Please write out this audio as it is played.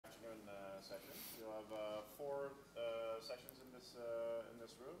4 sessions in this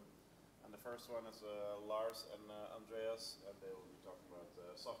room, and the first one is Lars and Andreas, and they will be talking about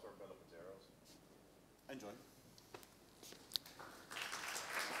software bill of materials. Enjoy.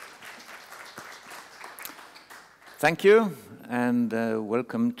 Thank you, and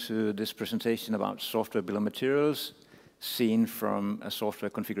welcome to this presentation about software bill of materials seen from a software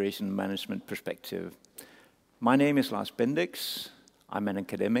configuration management perspective. My name is Lars Bendix. I'm an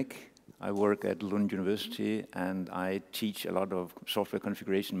academic. I work at Lund University, and I teach a lot of software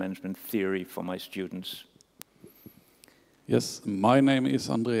configuration management theory for my students. Yes, my name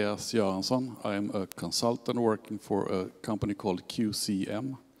is Andreas Göransson. I am a consultant working for a company called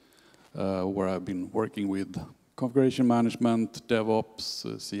CfgMgmtCamp24, where I've been working with configuration management, DevOps,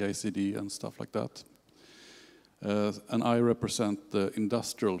 CI/CD, and stuff like that. And I represent the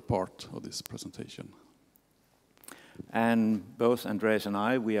industrial part of this presentation. And both Andreas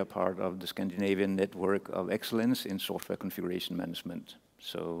and we are part of the Scandinavian Network of Excellence in Software Configuration Management.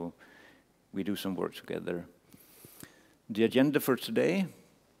 So we do some work together. The agenda for today?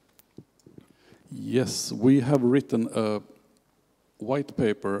 Yes, we have written a white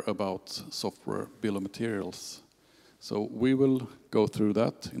paper about software bill of materials. So we will go through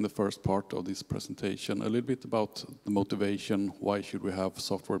that in the first part of this presentation, a little bit about the motivation, why should we have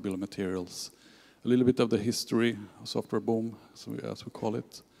software bill of materials, a little bit of the history of software boom, as we call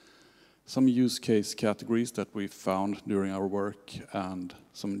it, some use case categories that we found during our work, and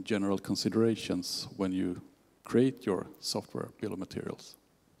some general considerations when you create your software bill of materials.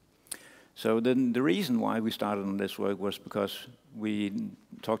 So then the reason why we started on this work was because we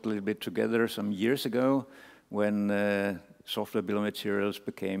talked a little bit together some years ago when software bill of materials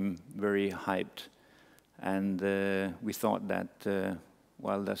became very hyped. And we thought that,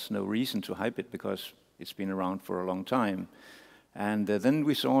 well, there's no reason to hype it because it's been around for a long time. And then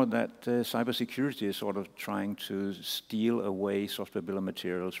we saw that cybersecurity is sort of trying to steal away software bill of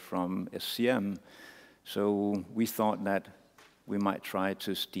materials from SCM. So we thought that we might try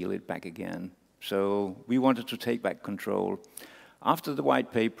to steal it back again. So we wanted to take back control. After the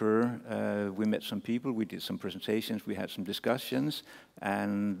white paper, we met some people, we did some presentations, we had some discussions,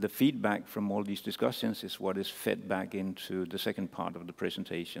 and the feedback from all these discussions is what is fed back into the second part of the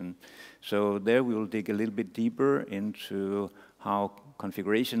presentation. So there we will dig a little bit deeper into how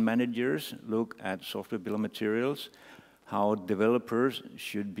configuration managers look at software bill of materials, how developers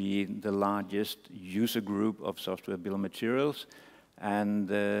should be the largest user group of software bill of materials, and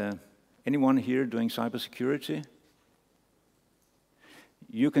anyone here doing cybersecurity?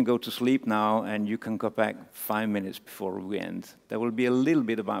 You can go to sleep now, and you can go back 5 minutes before we end. There will be a little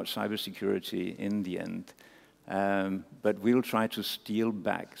bit about cybersecurity in the end, but we'll try to steal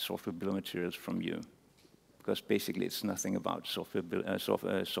back software bill of materials from you, because basically it's nothing about software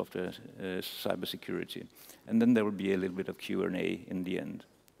cybersecurity. And then there will be a little bit of Q&A in the end.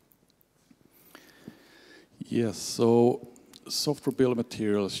 Yes, so software bill of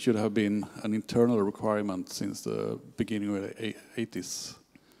materials should have been an internal requirement since the beginning of the 80s.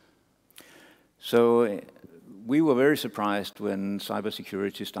 So we were very surprised when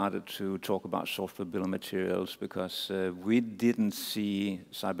cybersecurity started to talk about software bill of materials, because we didn't see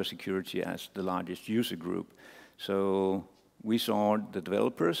cybersecurity as the largest user group. So we saw the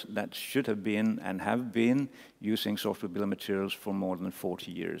developers that should have been and have been using software bill of materials for more than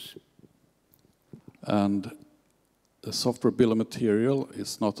 40 years. And the software bill of material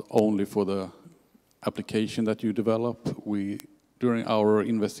is not only for the application that you develop. During our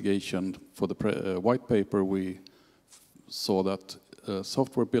investigation for the white paper, we saw that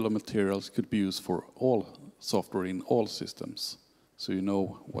software bill of materials could be used for all software in all systems. So you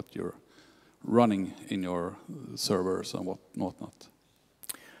know what you're running in your servers and what not.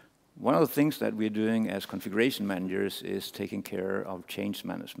 One of the things that we're doing as configuration managers is taking care of change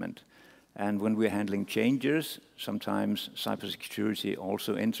management. And when we're handling changes, sometimes cybersecurity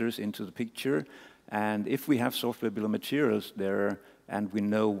also enters into the picture. And if we have software bill of materials there and we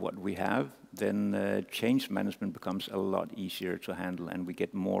know what we have, then change management becomes a lot easier to handle, and we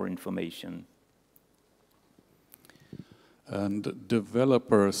get more information. And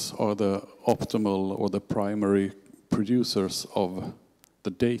developers are the optimal or the primary producers of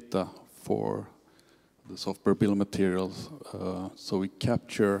the data for the software bill of materials. So we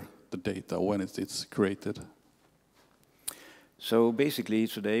capture the data when it's created. So basically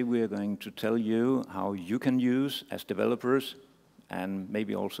today we are going to tell you how you can use, as developers, and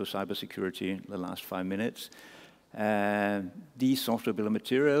maybe also cybersecurity the last 5 minutes, these software bill of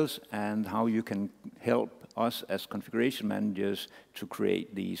materials, and how you can help us as configuration managers to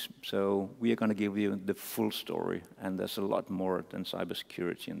create these. So we are going to give you the full story, and there's a lot more than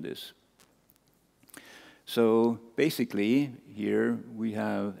cybersecurity in this. So basically, here we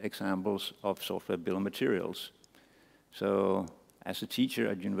have examples of software bill of materials. So as a teacher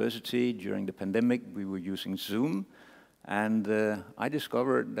at university during the pandemic, we were using Zoom, and I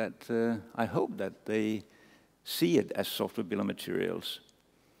discovered that I hope that they see it as software bill of materials.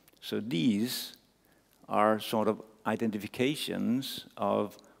 So these are sort of identifications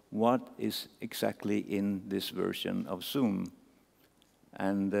of what is exactly in this version of Zoom.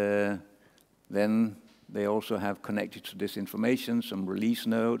 And then they also have connected to this information some release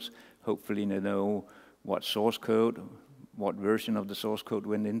notes. Hopefully they know what source code, what version of the source code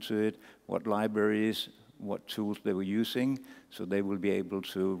went into it, what libraries, what tools they were using, so they will be able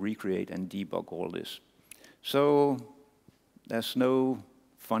to recreate and debug all this. So there's no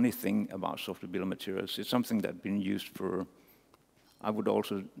funny thing about software bill of materials. It's something that's been used for, I would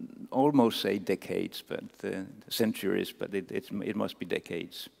also almost say decades, but centuries, but it must be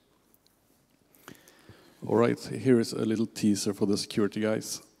decades. All right, here is a little teaser for the security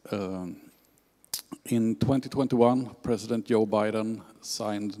guys. In 2021, President Joe Biden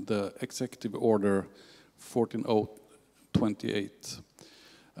signed the Executive Order 14028,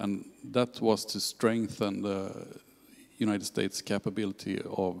 and that was to strengthen the United States' capability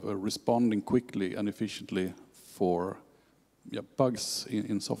of responding quickly and efficiently for bugs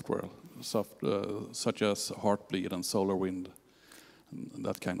in software, such as Heartbleed and SolarWind, and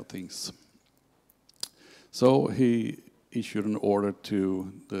that kind of things. So he issued an order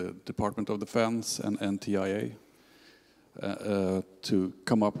to the Department of Defense and NTIA to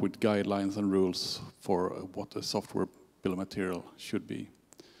come up with guidelines and rules for what a software bill of material should be.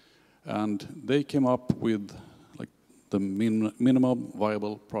 And they came up with like the minimum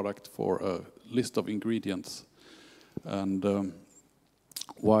viable product for a list of ingredients. And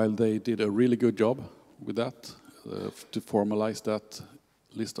while they did a really good job with that, to formalize that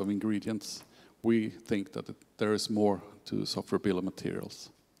list of ingredients, we think that there is more to software bill of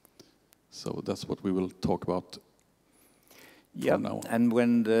materials. So that's what we will talk about from now on. And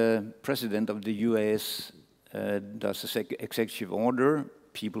when the president of the US does an executive order,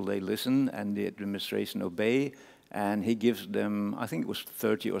 people, they listen and the administration obey, and he gives them, I think it was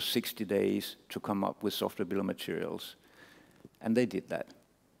 30 or 60 days to come up with software bill of materials. And they did that.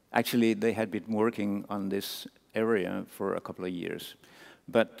 Actually, they had been working on this area for a couple of years.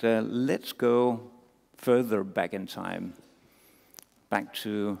 But let's go further back in time, back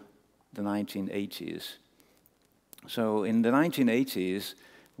to the 1980s. So in the 1980s,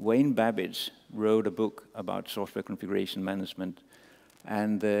 Wayne Babbage wrote a book about software configuration management.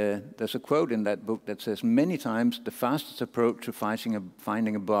 And there's a quote in that book that says, many times the fastest approach to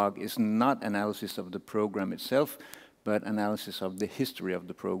finding a bug is not analysis of the program itself, but analysis of the history of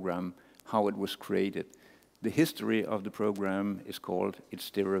the program, how it was created. The history of the program is called its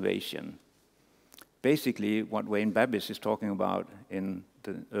derivation. Basically, what Wayne Babbage is talking about in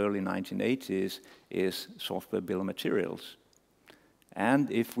the early 1980s is software bill of materials. And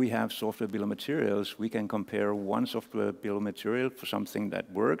if we have software bill of materials, we can compare one software bill of material for something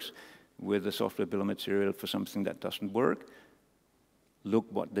that works with a software bill of material for something that doesn't work. Look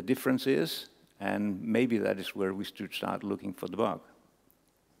what the difference is, and maybe that is where we should start looking for the bug.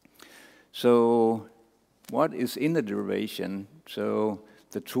 So what is in the derivation? So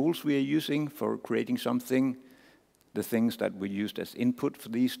the tools we are using for creating something, the things that we used as input for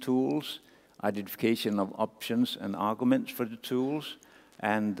these tools, identification of options and arguments for the tools,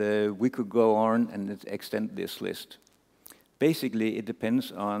 and we could go on and extend this list. Basically, it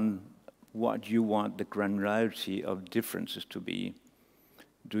depends on what you want the granularity of differences to be.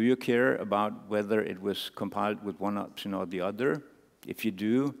 Do you care about whether it was compiled with one option or the other? If you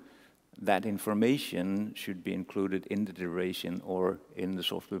do, that information should be included in the derivation or in the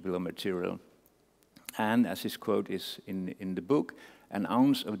software bill of material. And as his quote is in the book, an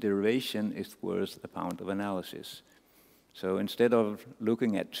ounce of derivation is worth a pound of analysis. So instead of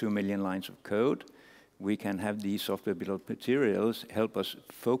looking at 2 million lines of code, we can have these software bill of materials help us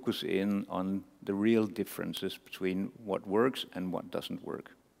focus in on the real differences between what works and what doesn't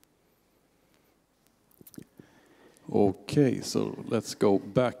work. Okay, so let's go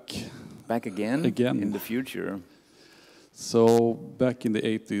back. Back again. In the future. So back in the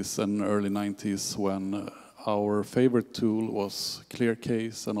 80s and early 90s, when our favorite tool was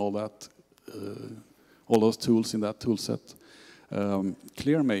ClearCase and all that, all those tools in that tool set,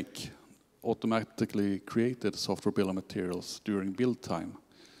 ClearMake automatically created software bill of materials during build time.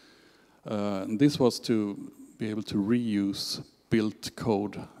 And this was to be able to reuse built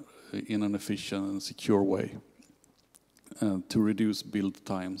code in an efficient and secure way, to reduce build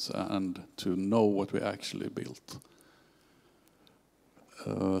times and to know what we actually built.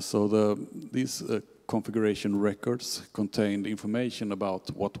 So these configuration records contained information about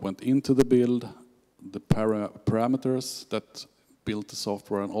what went into the build, the parameters that built the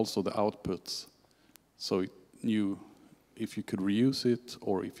software, and also the outputs. So it knew if you could reuse it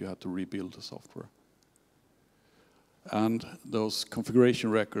or if you had to rebuild the software. And those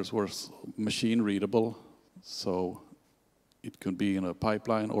configuration records were machine readable, so it could be in a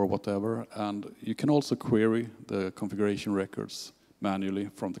pipeline or whatever. And you can also query the configuration records manually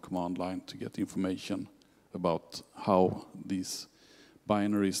from the command line to get information about how these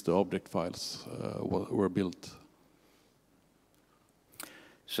binaries, the object files, were built.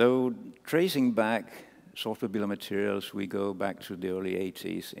 So tracing back software bill of materials, we go back to the early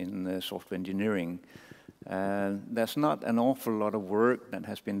 80s in software engineering. There's not an awful lot of work that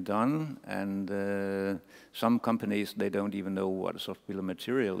has been done, and some companies, they don't even know what a software bill of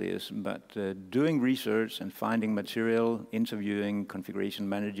material is, but doing research and finding material, interviewing configuration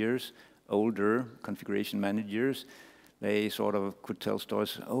managers, older configuration managers, they sort of could tell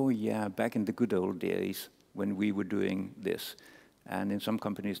stories, oh yeah, back in the good old days when we were doing this. And in some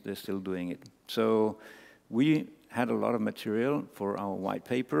companies, they're still doing it. So we had a lot of material for our white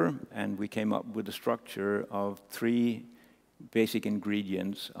paper, and we came up with a structure of 3 basic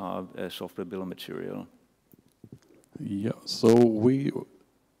ingredients of a software bill of material. Yeah, so we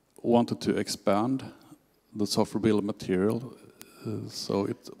wanted to expand the software bill of material, so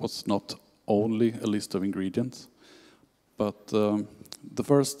it was not only a list of ingredients, but the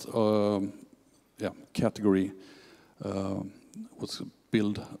first category was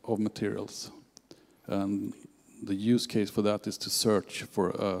bill of materials. And the use case for that is to search for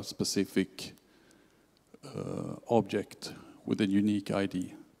a specific object with a unique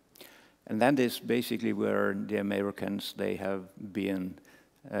ID. And that is basically where the Americans, they have been,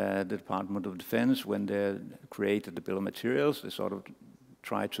 the Department of Defense, when they created the bill of materials, they sort of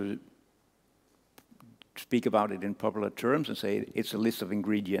try to speak about it in popular terms and say it's a list of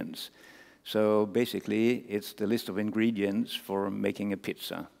ingredients. So basically, it's the list of ingredients for making a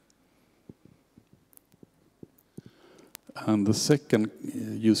pizza. And the second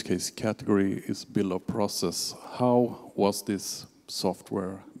use case category is bill of process. How was this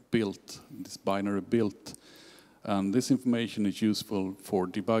software built, this binary built? And this information is useful for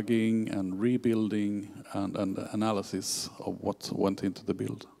debugging and rebuilding and analysis of what went into the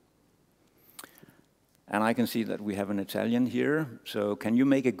build. And I can see that we have an Italian here. So can you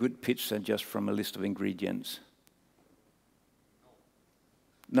make a good pizza just from a list of ingredients?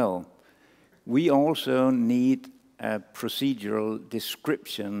 No. We also need a procedural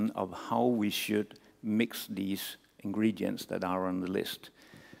description of how we should mix these ingredients that are on the list.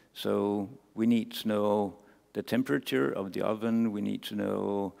 So we need to know the temperature of the oven, we need to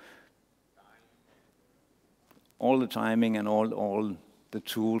know all the timing and all the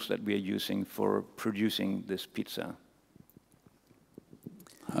tools that we are using for producing this pizza.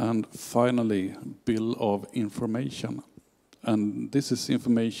 And finally, bill of information. And this is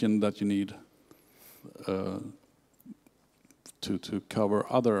information that you need to cover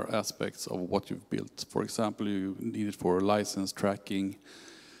other aspects of what you've built. For example, you need it for license tracking,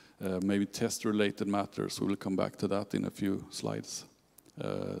 maybe test-related matters. We will come back to that in a few slides.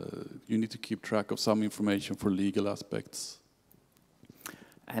 You need to keep track of some information for legal aspects.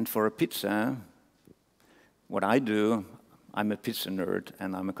 And for a pizza, what I do, I'm a pizza nerd,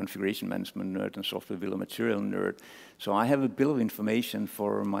 and I'm a configuration management nerd and software bill of material nerd. So I have a bill of information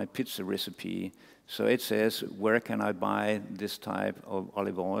for my pizza recipe. So it says, where can I buy this type of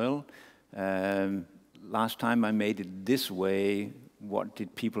olive oil? Last time I made it this way, what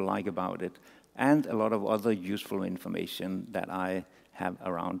did people like about it? And a lot of other useful information that I have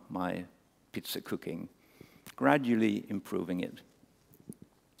around my pizza cooking, gradually improving it.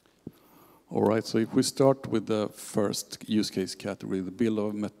 All right, so if we start with the first use case category, the bill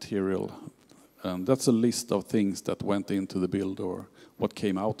of material, that's a list of things that went into the build or what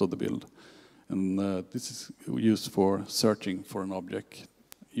came out of the build. And this is used for searching for an object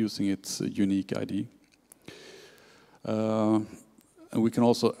using its unique ID. And we can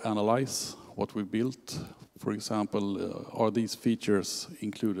also analyze what we built. For example, are these features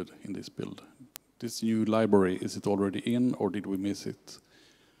included in this build? This new library, is it already in or did we miss it?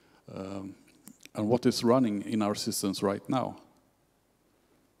 And what is running in our systems right now?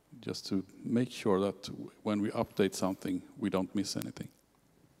 Just to make sure that when we update something, we don't miss anything.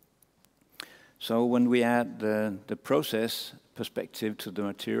 So when we add the process perspective to the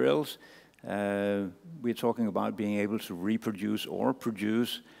materials, we're talking about being able to reproduce or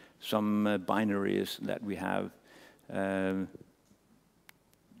produce some binaries that we have.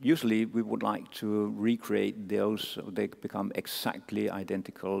 usually we would like to recreate those so they become exactly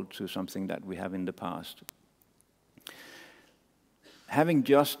identical to something that we have in the past. Having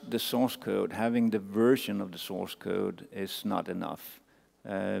just the source code, having the version of the source code is not enough.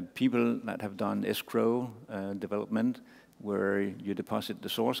 People that have done escrow development, where you deposit the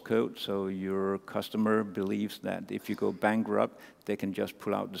source code, so your customer believes that if you go bankrupt, they can just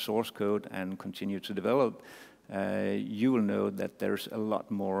pull out the source code and continue to develop. You will know that there's a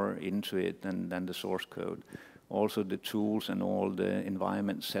lot more into it than the source code. Also the tools and all the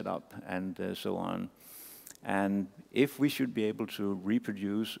environment setup and so on. And if we should be able to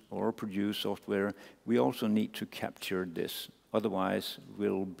reproduce or produce software, we also need to capture this. Otherwise,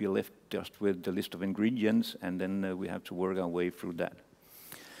 we'll be left just with the list of ingredients, and then we have to work our way through that.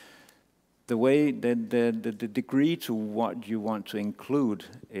 The way the degree to what you want to include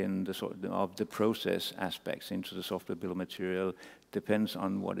in the process aspects into the software bill of material depends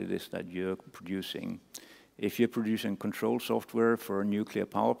on what it is that you're producing. If you're producing control software for a nuclear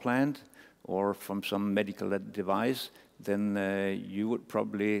power plant or from some medical device, then you would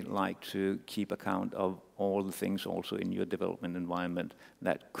probably like to keep account of all the things also in your development environment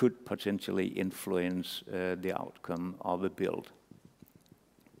that could potentially influence the outcome of a build.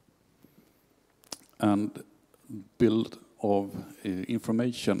 And build of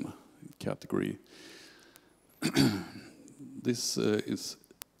information category. This is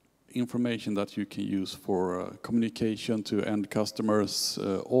information that you can use for communication to end customers,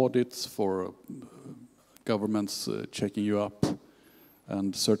 audits for governments checking you up,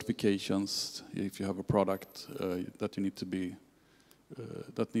 and certifications if you have a product that you need to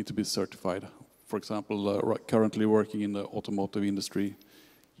be certified. For example, currently working in the automotive industry,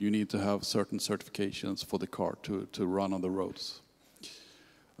 you need to have certain certifications for the car to run on the roads.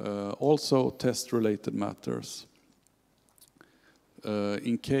 Also, test-related matters.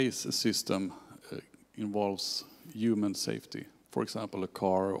 In case a system involves human safety, for example, a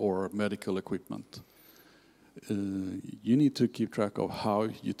car or medical equipment, you need to keep track of how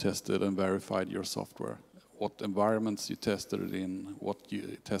you tested and verified your software, what environments you tested it in, what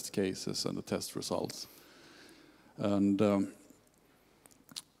test cases and the test results. And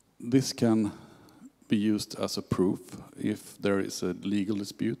this can be used as a proof if there is a legal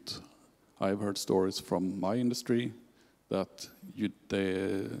dispute. I've heard stories from my industry that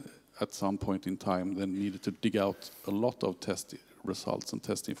they, at some point in time, then needed to dig out a lot of test results and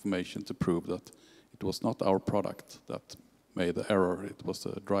test information to prove that it was not our product that made the error, it was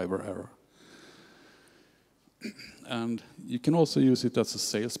a driver error. And you can also use it as a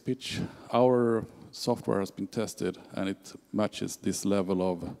sales pitch. Our software has been tested and it matches this level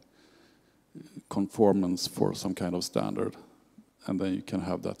of conformance for some kind of standard. And then you can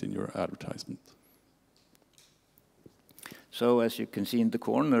have that in your advertisement. So as you can see in the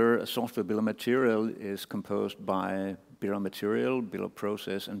corner, a software bill of material is composed by bill of material, bill of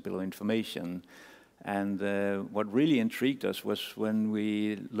process, and bill of information. And what really intrigued us was when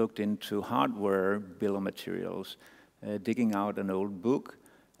we looked into hardware bill of materials, digging out an old book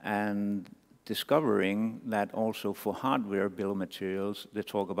and discovering that also for hardware bill of materials, they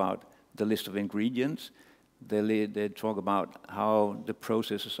talk about the list of ingredients, they talk about how the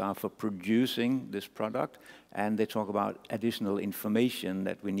processes are for producing this product, and they talk about additional information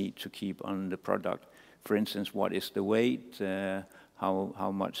that we need to keep on the product. For instance, what is the weight,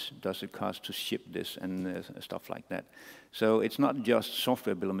 how much does it cost to ship this, and stuff like that. So it's not just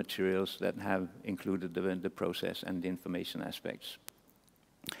software bill of materials that have included the process and the information aspects.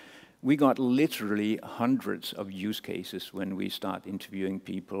 We got literally hundreds of use cases when we start interviewing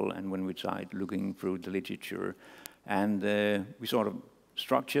people and when we start looking through the literature. And we sort of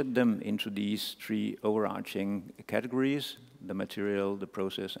structured them into these three overarching categories: the material, the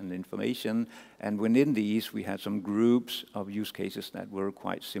process, and the information. And within these, we had some groups of use cases that were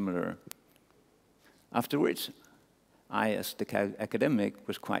quite similar. Afterwards, I, as the academic,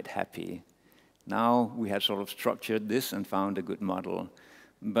 was quite happy. Now we had sort of structured this and found a good model.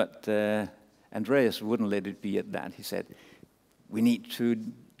 But Andreas wouldn't let it be at that. He said, we need to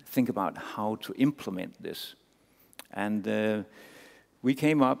think about how to implement this. And we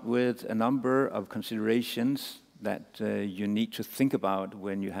came up with a number of considerations that you need to think about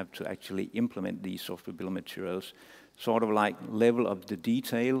when you have to actually implement these software bill of materials, sort of like level of the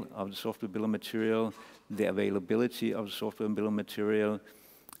detail of the software bill of material, the availability of the software bill of material,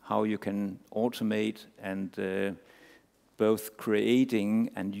 how you can automate and both creating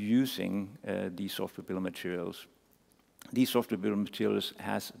and using these software bill of materials. These software bill of materials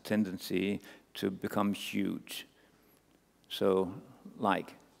has a tendency to become huge. So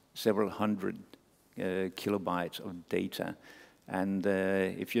like several hundred kilobytes of data. And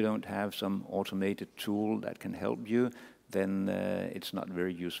if you don't have some automated tool that can help you, then it's not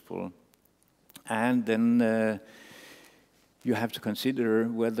very useful. And then you have to consider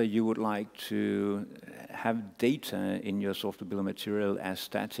whether you would like to have data in your software bill of material as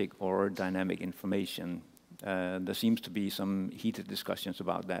static or dynamic information. There seems to be some heated discussions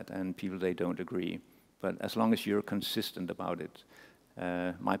about that, and people, they don't agree. But as long as you're consistent about it,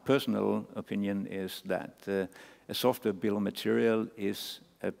 my personal opinion is that a software bill of material is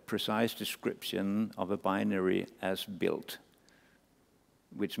a precise description of a binary as built,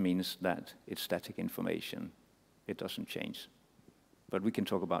 which means that it's static information. It doesn't change. But we can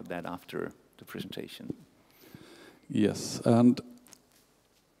talk about that after the presentation. Yes, and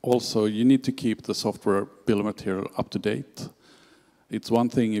also you need to keep the software bill of material up to date. It's one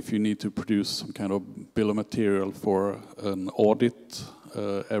thing if you need to produce some kind of bill of material for an audit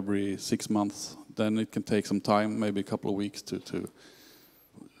every 6 months, then it can take some time, maybe a couple of weeks to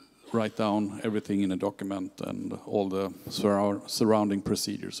write down everything in a document and all the surrounding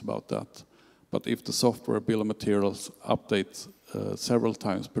procedures about that. But if the software bill of materials updates several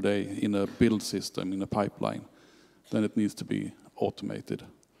times per day in a build system, in a pipeline, then it needs to be automated.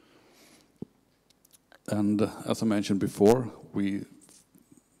 And as I mentioned before, we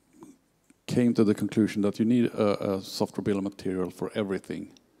came to the conclusion that you need a software bill of material for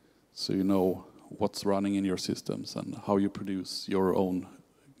everything, so you know what's running in your systems and how you produce your own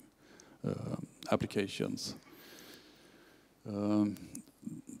applications.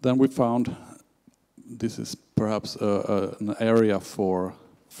 Then we found this is perhaps an area for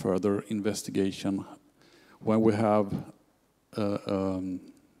further investigation. When we have a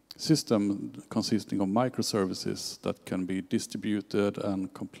system consisting of microservices that can be distributed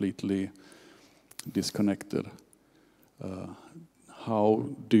and completely disconnected, how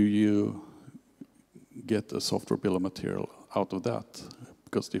do you get a software bill of material out of that?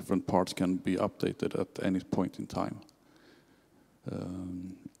 Because different parts can be updated at any point in time.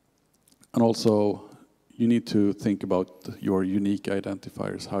 And also, you need to think about your unique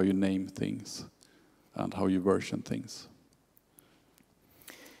identifiers, how you name things, and how you version things.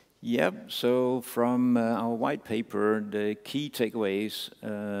 Yep, so from our white paper, the key takeaways,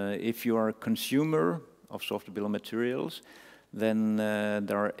 if you are a consumer of software bill of materials, then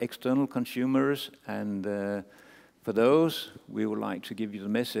there are external consumers, and for those, we would like to give you the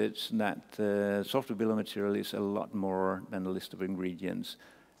message that software bill of material is a lot more than a list of ingredients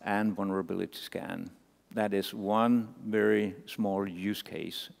and vulnerability scan. That is one very small use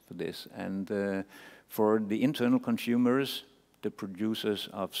case for this. And for the internal consumers, the producers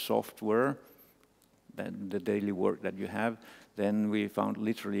of software, the daily work that you have, then we found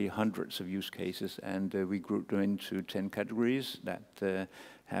literally hundreds of use cases, and we grouped them into 10 categories that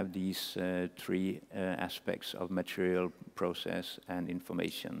have these 3 aspects of material, process, and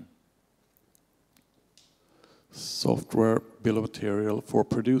information. Software bill of material for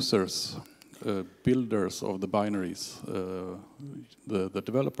producers, builders of the binaries, the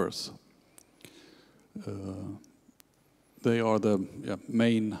developers. They are the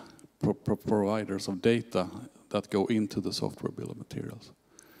main providers of data that go into the software bill of materials.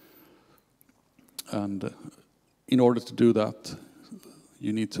 And in order to do that,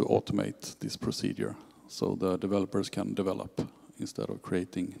 you need to automate this procedure so the developers can develop instead of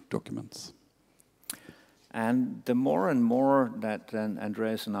creating documents. And the more and more that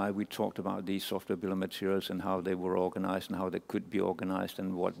Andreas and we talked about these software bill of materials and how they were organized and how they could be organized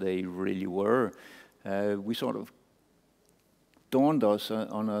and what they really were, we sort of dawned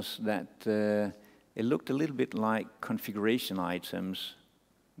on us that it looked a little bit like configuration items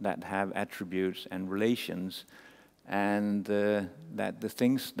that have attributes and relations, and that the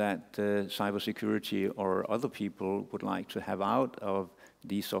things that cybersecurity or other people would like to have out of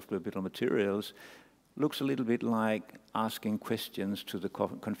these software bill of materials looks a little bit like asking questions to the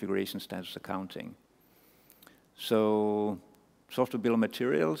configuration status accounting. So software bill of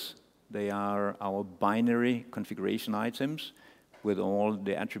materials, they are our binary configuration items with all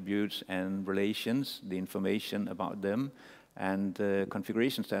the attributes and relations, the information about them. And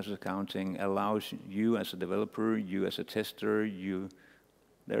configuration status accounting allows you as a developer, you as a tester, you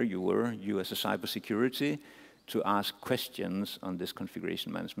as a cybersecurity, to ask questions on this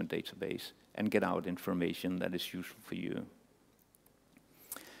configuration management database and get out information that is useful for you.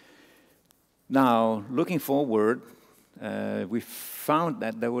 Now, looking forward, we found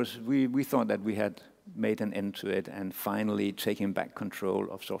that we thought that we had made an end to it and finally taken back control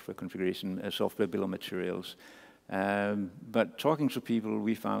of software configuration, software bill of materials. But talking to people,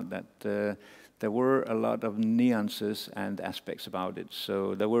 we found that there were a lot of nuances and aspects about it.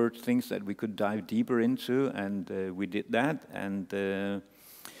 So there were things that we could dive deeper into, and we did that. And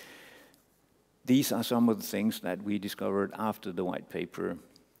these are some of the things that we discovered after the white paper.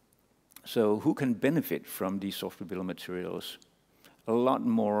 So who can benefit from these software bill of materials? A lot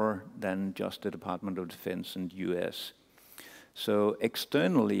more than just the Department of Defense and US. So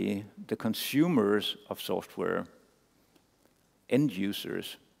externally, the consumers of software, end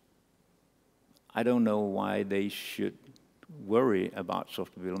users, I don't know why they should worry about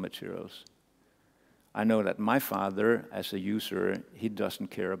software bill of materials. I know that my father, as a user, he doesn't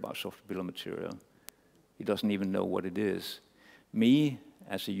care about software bill of material. He doesn't even know what it is. Me,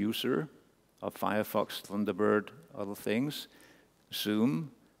 as a user of Firefox, Thunderbird, other things,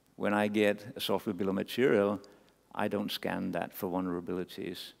 Zoom, when I get a software bill of material, I don't scan that for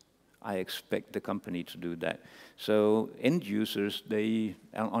vulnerabilities. I expect the company to do that. So end users, they,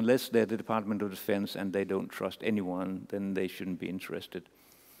 unless they're the Department of Defense and they don't trust anyone, then they shouldn't be interested.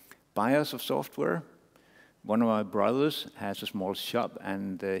 Buyers of software, one of my brothers has a small shop,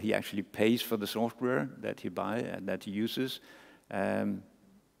 and he actually pays for the software that he buys and that he uses.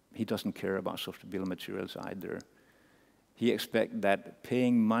 He doesn't care about software bill of materials either. He expects that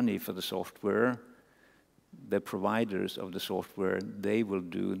paying money for the software, the providers of the software, they will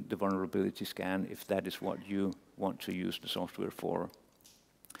do the vulnerability scan if that is what you want to use the software for.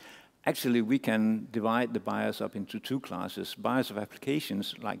 Actually, we can divide the buyers up into two classes. Buyers of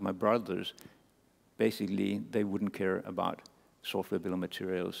applications, like my brothers, basically, they wouldn't care about software bill of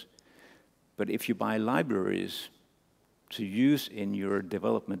materials. But if you buy libraries to use in your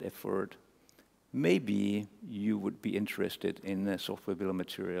development effort, maybe you would be interested in a software bill of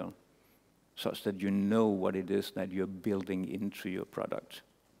material, such that you know what it is that you're building into your product.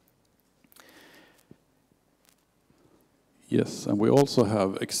 Yes, and we also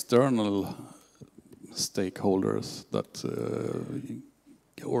have external stakeholders that,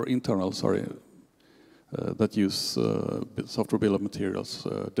 or internal, sorry, that use software bill of materials.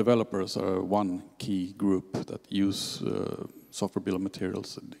 Developers are one key group that use software bill of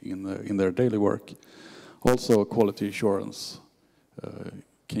materials in their daily work. Also, quality assurance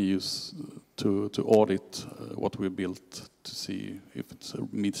can use to audit what we built to see if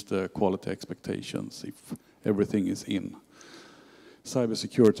it meets the quality expectations, if everything is in.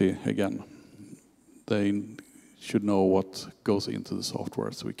 Cybersecurity, again, they should know what goes into the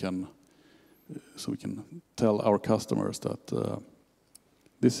software, so we can tell our customers that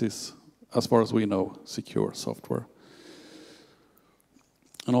this is, as far as we know, secure software.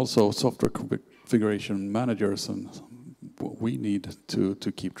 And also software configuration managers, and we need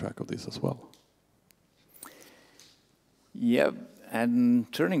to keep track of this as well. Yep, and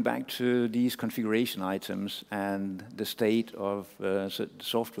turning back to these configuration items and the state of the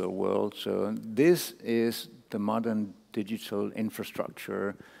software world, so this is the modern digital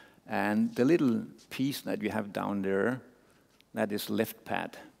infrastructure, and the little piece that you have down there, that is left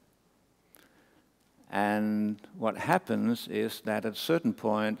pad. And what happens is that at a certain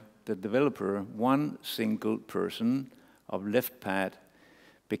point, the developer, one single person of left pad,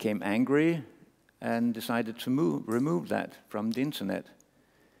 became angry and decided to remove that from the internet,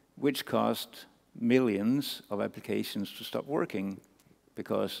 which caused millions of applications to stop working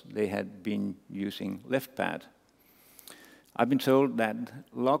because they had been using left pad. I've been told that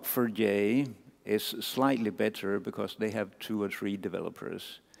Log4j is slightly better because they have 2 or 3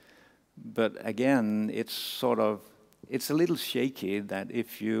 developers. But again, it's a little shaky that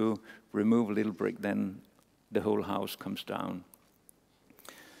if you remove a little brick, then the whole house comes down.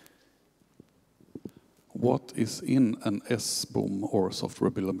 What is in an SBoM or software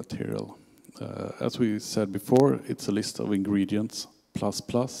bill of material? As we said before, it's a list of ingredients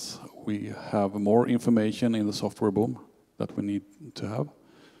plus. We have more information in the software BoM that we need to have.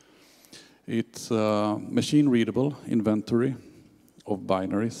 It's a machine-readable inventory of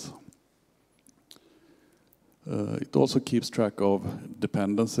binaries. It also keeps track of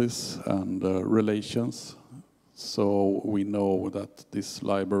dependencies and relations. So we know that this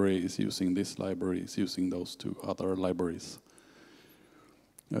library is using this library, is using those 2 other libraries.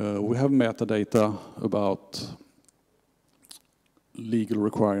 We have metadata about legal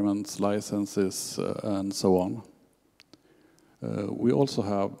requirements, licenses, and so on. We also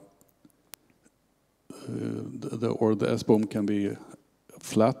have, the SBoM can be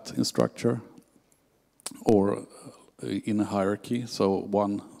flat in structure or in a hierarchy, so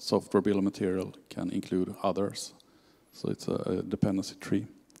one software bill of material can include others. So it's a dependency tree.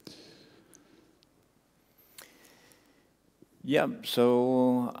 Yeah,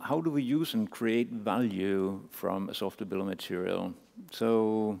 so how do we use and create value from a software bill of material?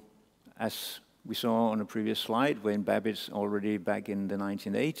 So as we saw on a previous slide, Wayne Babbage already back in the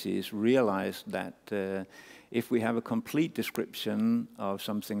 1980s realized that if we have a complete description of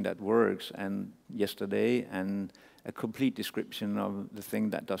something that works and yesterday and a complete description of the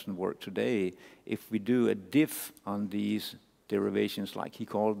thing that doesn't work today, if we do a diff on these derivations, like he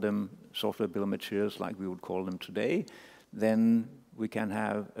called them, software bill of materials, like we would call them today, then we can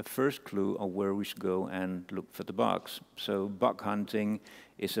have a first clue of where we should go and look for the bugs. So bug hunting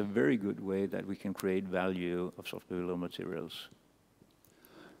is a very good way that we can create value of software bill of materials.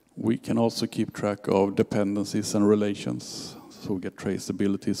 We can also keep track of dependencies and relations, so we get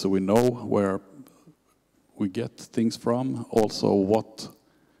traceability, so we know where we get things from, also what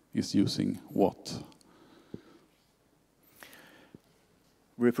is using what.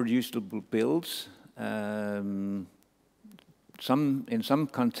 Reproducible builds. In some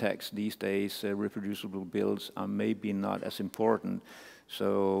contexts these days, reproducible builds are maybe not as important.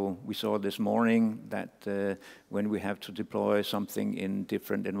 So we saw this morning that when we have to deploy something in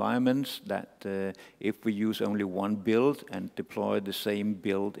different environments, that if we use only one build and deploy the same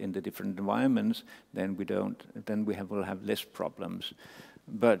build in the different environments, then will have less problems.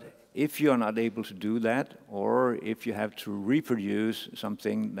 But if you are not able to do that, or if you have to reproduce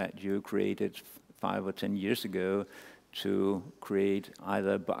something that you created 5 or 10 years ago to create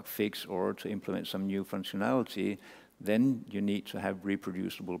either a bug fix or to implement some new functionality, then you need to have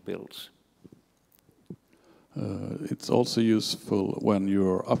reproducible builds. It's also useful when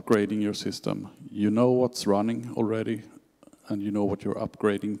you're upgrading your system. You know what's running already, and you know what you're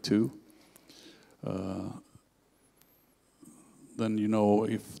upgrading to. Then you know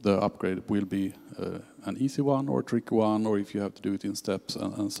if the upgrade will be an easy one or a tricky one, or if you have to do it in steps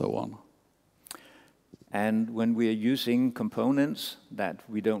and so on. And when we are using components that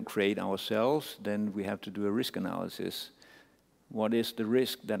we don't create ourselves, then we have to do a risk analysis. What is the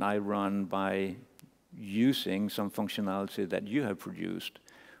risk that I run by using some functionality that you have produced?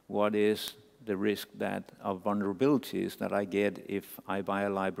 What is the risk of vulnerabilities that I get if I buy a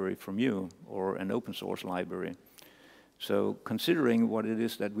library from you or an open source library? So considering what it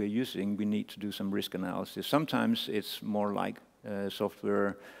is that we're using, we need to do some risk analysis. Sometimes it's more like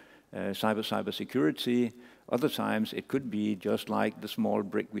software cybersecurity. Other times it could be just like the small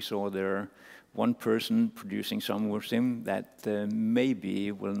brick we saw there, one person producing something that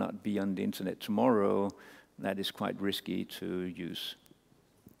maybe will not be on the internet tomorrow. That is quite risky to use.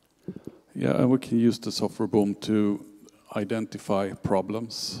 Yeah, and we can use the software boom to identify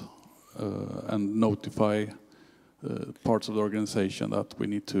problems and notify parts of the organization that we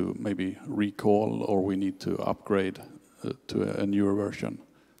need to maybe recall or we need to upgrade to a newer version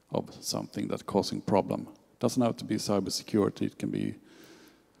of something that's causing problem. It doesn't have to be cybersecurity, it can be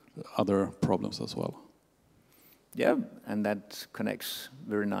other problems as well. Yeah, and that connects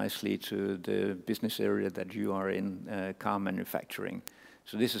very nicely to the business area that you are in, car manufacturing.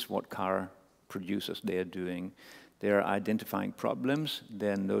 So this is what car producers, they are doing. They're identifying problems,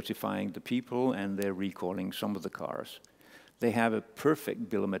 they're notifying the people, and they're recalling some of the cars. They have a perfect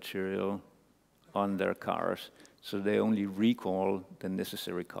bill of material on their cars, so they only recall the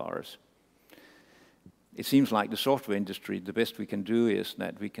necessary cars. It seems like the software industry, the best we can do is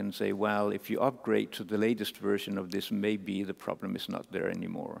that we can say, well, if you upgrade to the latest version of this, maybe the problem is not there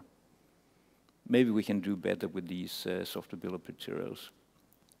anymore. Maybe we can do better with these software bill of materials.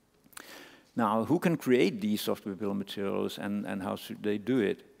 Now, who can create these software bill of materials and how should they do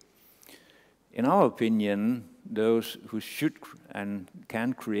it? In our opinion, those who should and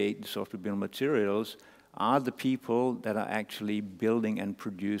can create the software bill of materials are the people that are actually building and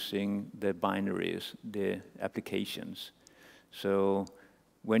producing the binaries, the applications. So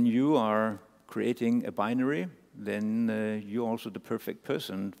when you are creating a binary, then you're also the perfect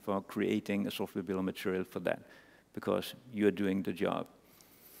person for creating a software bill of material for that, because you're doing the job.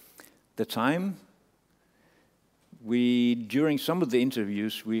 The time, during some of the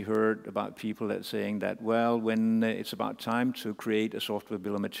interviews, we heard about people that saying that, well, when it's about time to create a software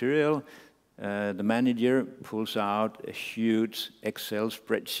bill of material, the manager pulls out a huge Excel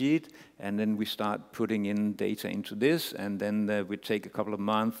spreadsheet, and then we start putting in data into this, and then we take a couple of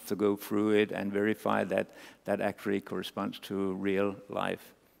months to go through it and verify that that actually corresponds to real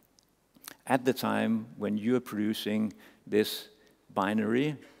life. At the time when you are producing this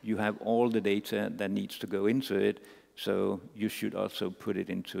binary, you have all the data that needs to go into it, so you should also put it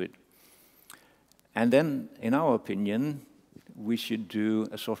into it. And then, in our opinion, we should do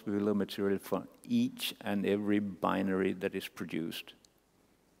a software bill of material for each and every binary that is produced.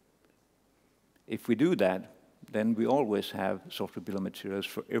 If we do that, then we always have software bill of materials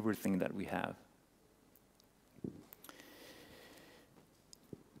for everything that we have.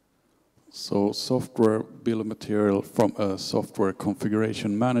 So software bill of material from a software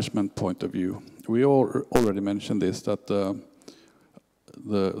configuration management point of view. We already mentioned this, that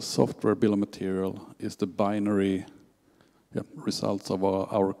the software bill of material is the binary results of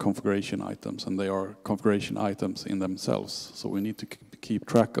our configuration items, and they are configuration items in themselves, so we need to keep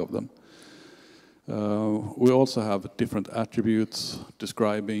track of them. We also have different attributes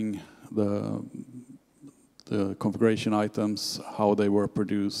describing the configuration items, how they were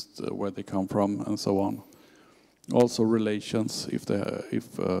produced, where they come from, and so on. Also relations, if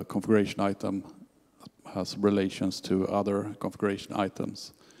a configuration item has relations to other configuration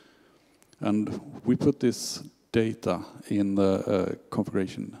items. And we put this data in the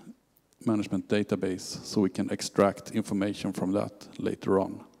configuration management database so we can extract information from that later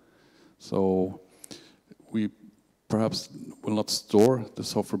on. So we perhaps will not store the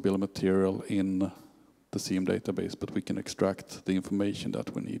software bill of material in the CM database, but we can extract the information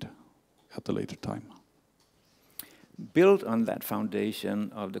that we need at a later time. Built on that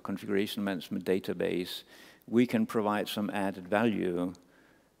foundation of the configuration management database, we can provide some added value.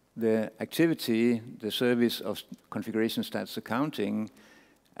 The activity, the service of configuration stats accounting,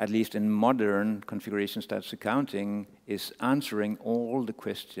 at least in modern configuration stats accounting, is answering all the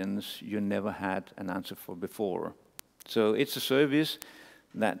questions you never had an answer for before. So it's a service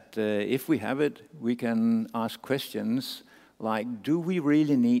that if we have it, we can ask questions like, do we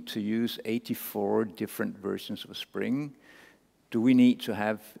really need to use 84 different versions of Spring? Do we need to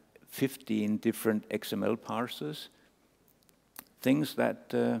have 15 different XML parsers? Things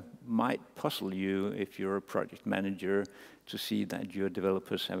that might puzzle you if you're a project manager to see that your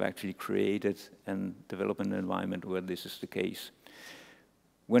developers have actually created and developed an environment where this is the case.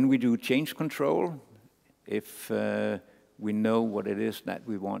 When we do change control, if we know what it is that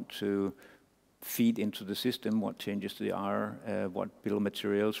we want to feed into the system, what changes there are, what bill of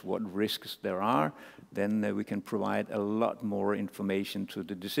materials, what risks there are, then we can provide a lot more information to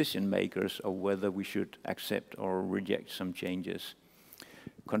the decision makers of whether we should accept or reject some changes.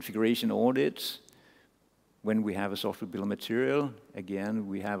 Configuration audits, when we have a software bill of material, again,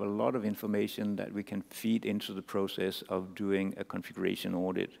 we have a lot of information that we can feed into the process of doing a configuration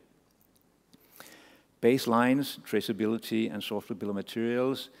audit. Baselines, traceability, and software bill of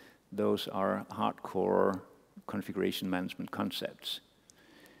materials, those are hardcore configuration management concepts.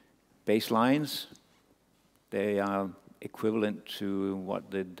 Baselines, they are equivalent to what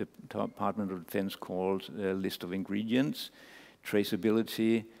the Department of Defense calls a list of ingredients.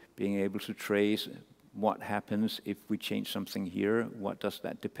 Traceability, being able to trace what happens if we change something here, what does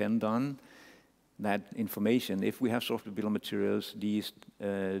that depend on? That information, if we have software bill of materials, these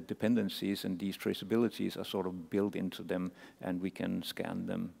dependencies and these traceabilities are sort of built into them, and we can scan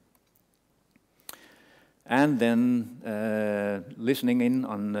them. And then listening in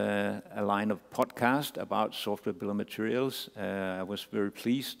on a line of podcast about software bill of materials, I was very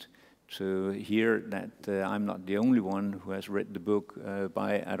pleased to hear that I'm not the only one who has read the book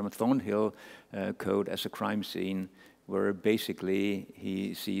by Adam Thornhill, Code as a Crime Scene, where basically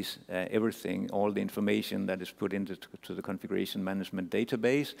he sees everything, all the information that is put into the configuration management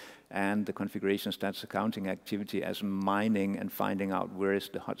database and the configuration stats accounting activity as mining and finding out where is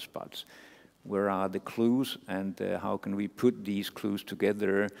the hotspots, where are the clues, and how can we put these clues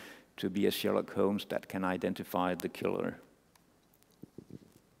together to be a Sherlock Holmes that can identify the killer.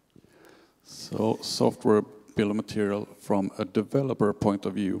 So software bill of material from a developer point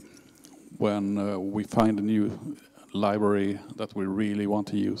of view, when we find a new library that we really want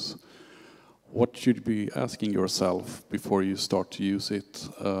to use, what should you be asking yourself before you start to use it?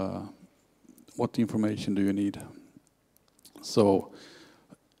 What information do you need? So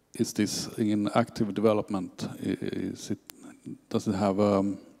is this in active development? Does it have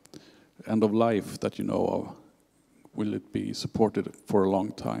end of life that you know of? Will it be supported for a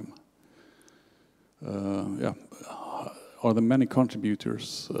long time? Are there many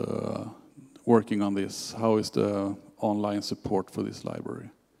contributors working on this? How is the online support for this library?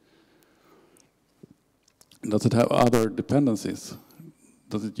 Does it have other dependencies?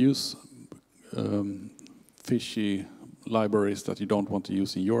 Does it use fishy libraries that you don't want to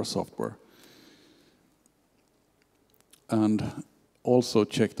use in your software? And also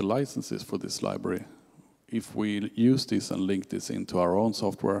check the licenses for this library. If we use this and link this into our own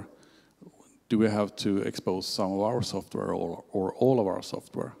software, do we have to expose some of our software or all of our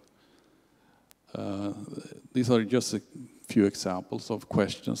software? These are just a few examples of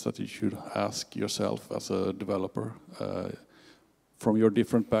questions that you should ask yourself as a developer. from your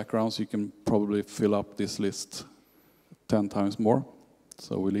different backgrounds, you can probably fill up this list 10 times more.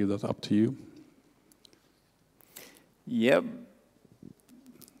 So we leave that up to you. Yep.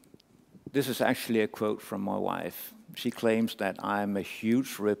 This is actually a quote from my wife. She claims that I'm a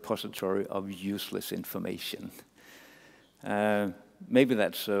huge repository of useless information. Maybe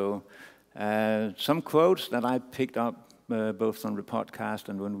that's so. Some quotes that I picked up both on the podcast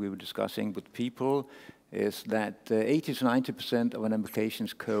and when we were discussing with people is that 80 to 90% of an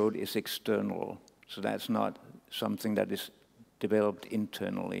application's code is external. So that's not something that is developed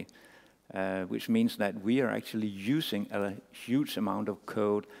internally, which means that we are actually using a huge amount of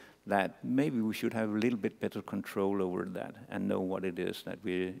code that maybe we should have a little bit better control over that and know what it is that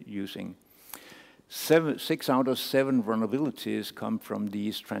we're using. 6 out of 7 vulnerabilities come from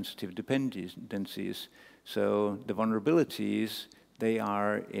these transitive dependencies. So the vulnerabilities, they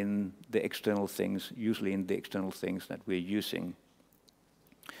are in the external things, usually in the external things that we're using.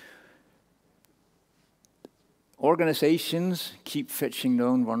 Organizations keep fetching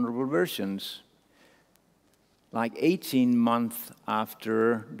known vulnerable versions. Like 18 months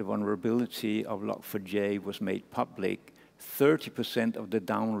after the vulnerability of Log4j was made public, 30% of the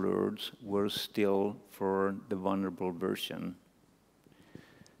downloads were still for the vulnerable version.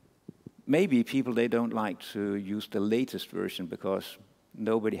 Maybe people, they don't like to use the latest version because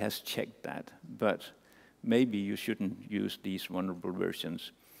nobody has checked that, but maybe you shouldn't use these vulnerable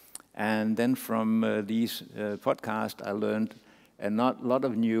versions. And then from these podcasts, I learned a lot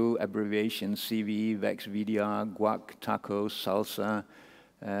of new abbreviations: CVE, VEX, VDR, GUAC, TACOS, SALSA.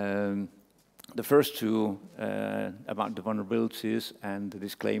 The first two about the vulnerabilities and the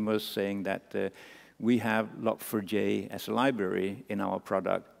disclaimers saying that we have Log4j as a library in our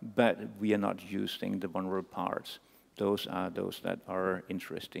product, but we are not using the vulnerable parts. Those are those that are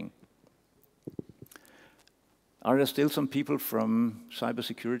interesting. Are there still some people from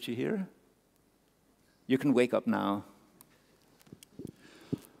cybersecurity here? You can wake up now.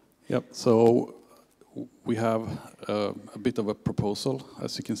 Yep, so we have a bit of a proposal,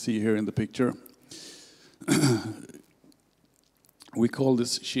 as you can see here in the picture. We call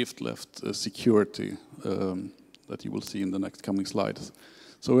this shift left security that you will see in the next coming slides.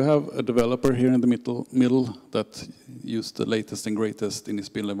 So we have a developer here in the middle that used the latest and greatest in his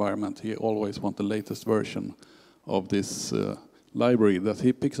build environment. He always wants the latest version of this library that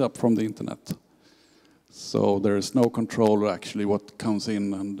he picks up from the internet. So there is no control actually what comes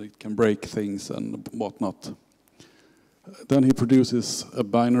in, and it can break things and whatnot. Then he produces a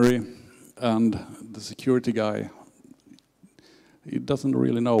binary, and the security guy, he doesn't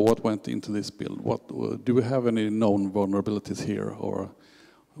really know what went into this build. Do we have any known vulnerabilities here, or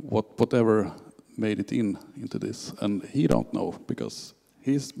whatever made it into this? And he don't know because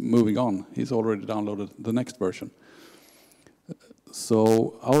he's moving on. He's already downloaded the next version.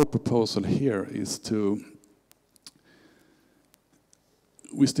 So our proposal here is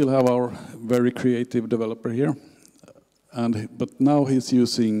we still have our very creative developer here, but now he's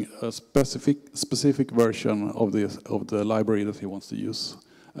using a specific version of the library that he wants to use,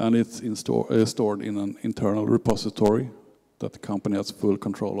 and it's stored in an internal repository that the company has full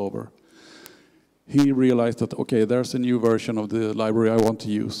control over. He realized that, okay, there's a new version of the library I want to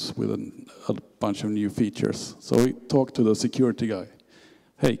use with a bunch of new features. So he talked to the security guy.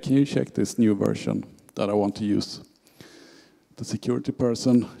 Hey, can you check this new version that I want to use? The security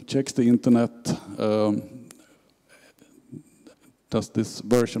person checks the internet. Does this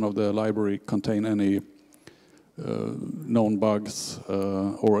version of the library contain any known bugs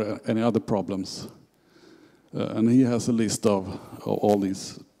or any other problems? And he has a list of all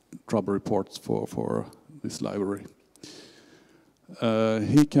these trouble reports for this library.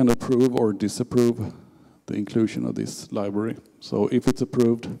 He can approve or disapprove the inclusion of this library. So if it's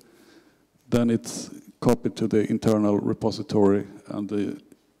approved, then it's copied to the internal repository, and the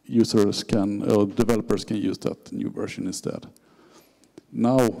developers can use that new version instead.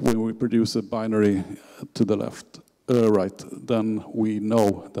 Now, when we produce a binary to the right, then we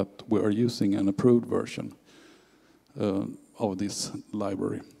know that we are using an approved version of this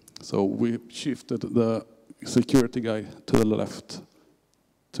library. So we shifted the security guy to the left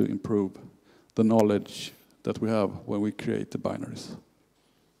to improve the knowledge that we have when we create the binaries.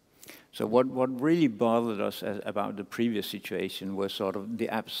 So what really bothered us about the previous situation was sort of the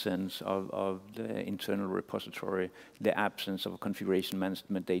absence of the internal repository, the absence of a configuration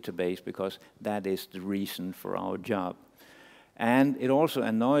management database, because that is the reason for our job. And it also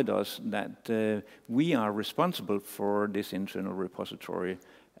annoyed us that we are responsible for this internal repository,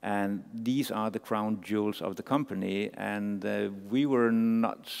 And these are the crown jewels of the company, and we were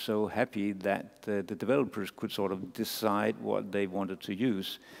not so happy that the developers could sort of decide what they wanted to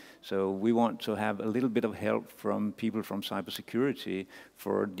use. So we want to have a little bit of help from people from cybersecurity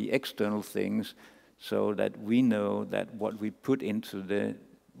for the external things, so that we know that what we put into the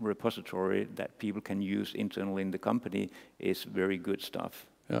repository that people can use internally in the company is very good stuff.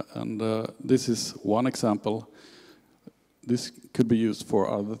 Yeah, and this is one example. This could be used for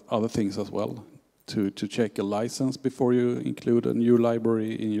other things as well, to check a license before you include a new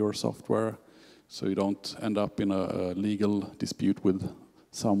library in your software, so you don't end up in a legal dispute with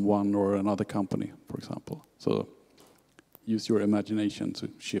someone or another company, for example. So use your imagination to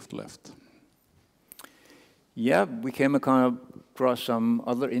shift left. Yeah, we came across some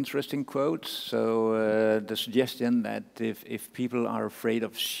other interesting quotes. So the suggestion that if people are afraid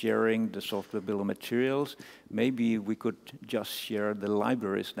of sharing the software bill of materials, maybe we could just share the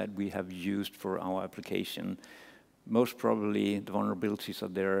libraries that we have used for our application. Most probably the vulnerabilities are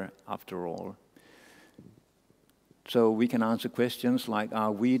there after all. So we can answer questions like,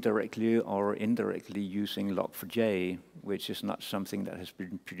 are we directly or indirectly using Log4j, which is not something that has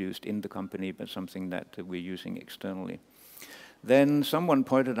been produced in the company, but something that we're using externally. Then someone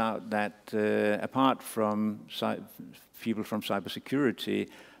pointed out that apart from people from cybersecurity,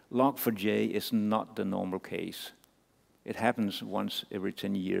 Log4j is not the normal case. It happens once every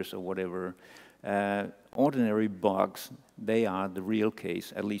 10 years or whatever. Ordinary bugs, they are the real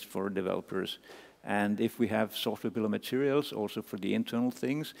case, at least for developers. And if we have software bill of materials also for the internal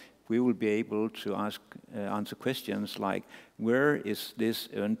things, we will be able to answer questions like, where is this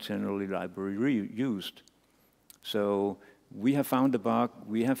internal library used? So we have found the bug,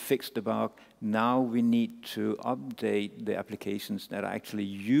 we have fixed the bug, now we need to update the applications that are actually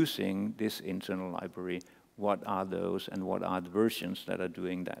using this internal library. What are those and what are the versions that are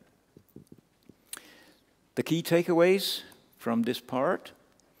doing that? The key takeaways from this part: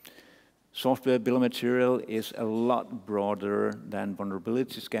 software bill of material is a lot broader than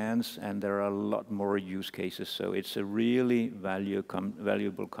vulnerability scans, and there are a lot more use cases, so it's a really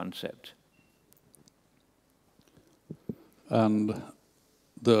valuable concept. And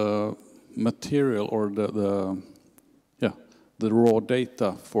the material, or the raw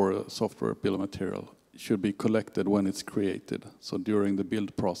data for a software bill of material should be collected when it's created, so during the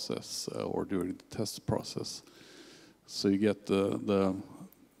build process or during the test process. So you get the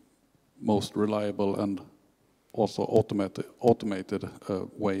most reliable and also automated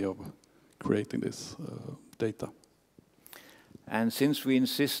way of creating this data. And since we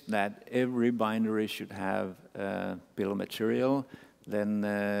insist that every binary should have a bill of material,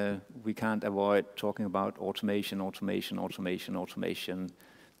 then we can't avoid talking about automation.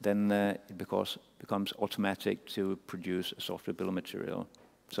 Then it becomes automatic to produce a software bill of material.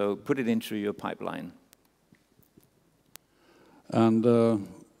 So put it into your pipeline. And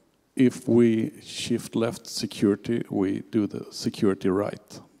if we shift left security, we do the security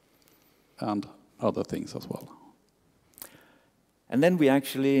right, and other things as well. And then we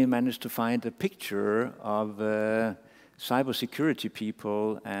actually managed to find a picture of cybersecurity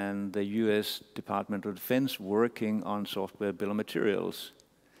people and the US Department of Defense working on software bill of materials.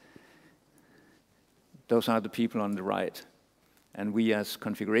 Those are the people on the right. And we as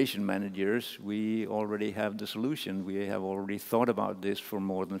configuration managers, we already have the solution. We have already thought about this for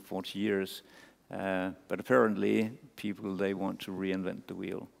more than 40 years. But apparently, people, they want to reinvent the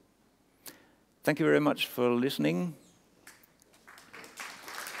wheel. Thank you very much for listening.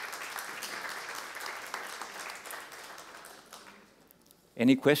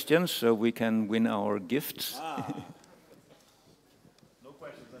 Any questions so we can win our gifts? No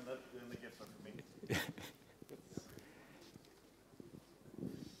questions, then the gifts are for me.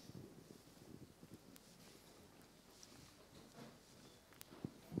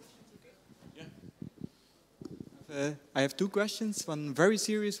 I have two questions, one very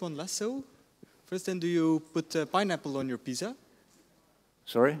serious, one less so. First, then, do you put pineapple on your pizza?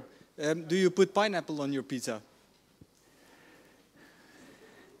 Sorry? Do you put pineapple on your pizza?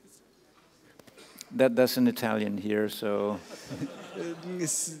 That's an Italian here, so...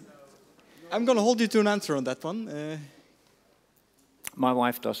 I'm going to hold you to an answer on that one. My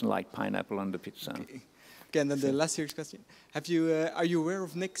wife doesn't like pineapple on the pizza. Okay, and then the last serious question. Are you aware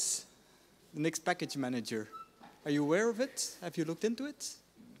of Nix, the Nix package manager? Are you aware of it? Have you looked into it?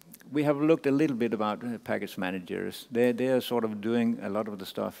 We have looked a little bit about package managers. They are sort of doing a lot of the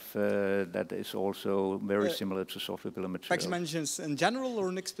stuff that is also very similar to software bill of materials. Package managers in general or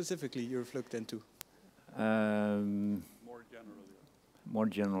Nix specifically you've looked into? More generally. More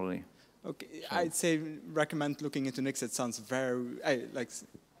generally. Okay, so I'd say recommend looking into Nix. It sounds very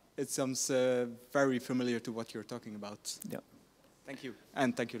It sounds very familiar to what you're talking about. Yeah. Thank you,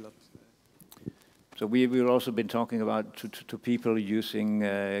 and thank you a lot. So we've also been talking about to people using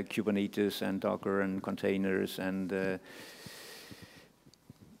Kubernetes and Docker and containers, and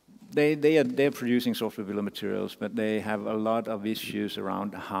they're producing software bill of materials, but they have a lot of issues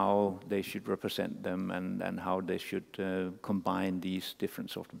around how they should represent them and how they should combine these different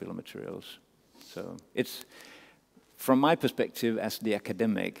software bill of materials. So it's, from my perspective as the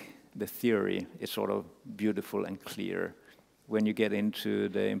academic, the theory is sort of beautiful and clear. When you get into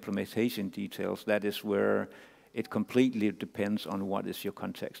the implementation details, that is where it completely depends on what is your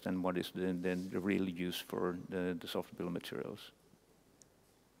context and what is the real use for the software bill of materials.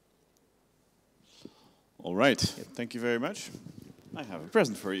 All right, thank you very much. I have a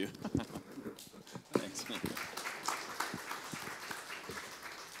present for you.